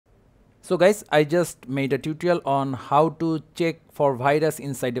So guys, I just made a tutorial on how to check for virus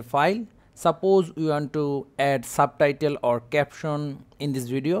inside a file. Suppose you want to add subtitle or caption in this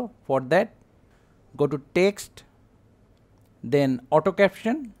video. For that, go to text, then auto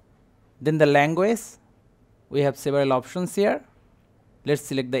caption, then the language. We have several options here. Let's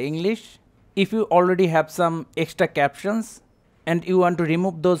select the English. If you already have some extra captions and you want to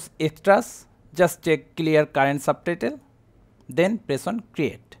remove those extras, just check clear current subtitle, then press on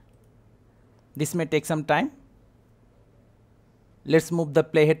create. This may take some time. Let's move the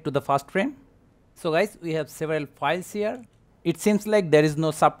playhead to the first frame. So guys, we have several files here. It seems like there is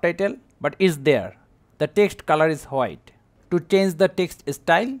no subtitle, but is there. The text color is white. To change the text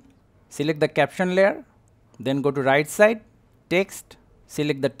style, select the caption layer, then go to right side, text,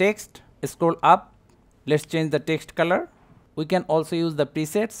 select the text, scroll up. Let's change the text color. We can also use the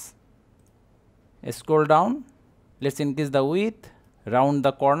presets. Scroll down. Let's increase the width, round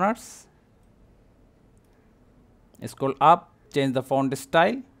the corners. Scroll up, change the font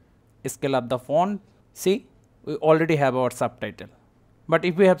style, scale up the font. See, we already have our subtitle. But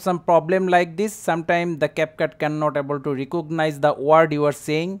if we have some problem like this, sometimes the CapCut cannot able to recognize the word you are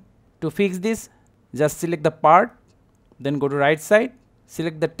saying. To fix this, just select the part, then go to right side,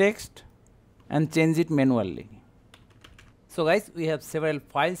 select the text and change it manually. So guys, we have several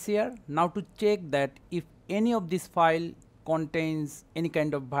files here. Now to check that if any of this file contains any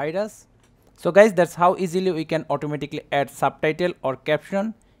kind of virus. So guys, that's how easily we can automatically add subtitle or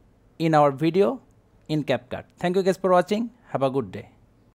caption in our video in CapCut. Thank you guys for watching. Have a good day.